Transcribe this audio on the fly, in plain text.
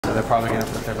they're probably gonna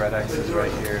put their red X's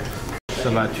right here.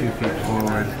 So about 2 feet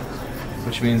forward,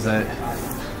 which means that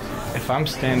if I'm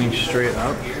standing straight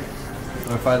up,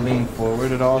 or if I lean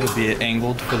forward at all to be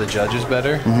angled for the judges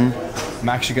better, I'm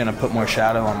actually gonna put more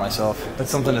shadow on myself. That's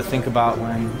something to think about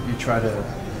when you try to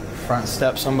front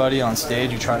step somebody on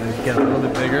stage. You try to get a little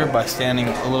bit bigger by standing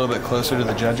a little bit closer to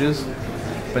the judges,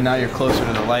 but now you're closer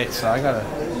to the light, so I'm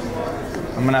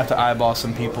gonna have to eyeball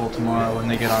some people tomorrow when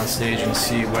they get on stage and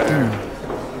see where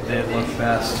they look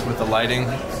best with the lighting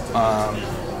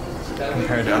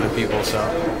compared to other people. So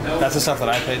that's the stuff that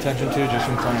I pay attention to just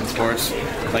from playing sports.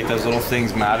 Like, those little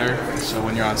things matter. So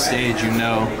when you're on stage, you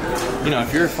know,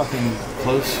 if you're fucking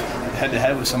close head to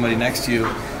head with somebody next to you,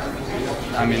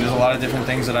 I mean, there's a lot of different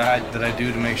things that I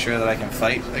do to make sure that I can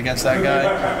fight against that guy.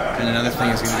 And another thing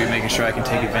is going to be making sure I can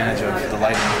take advantage of the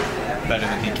lighting better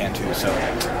than he can too. So,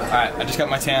 all right, I just got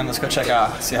my tan. Let's go check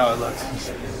out, see how it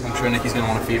looks. I'm sure Nikki's going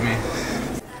to want to feed me.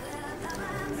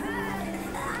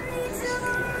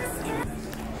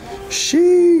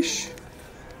 Sheesh.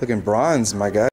 Looking bronze, my guy.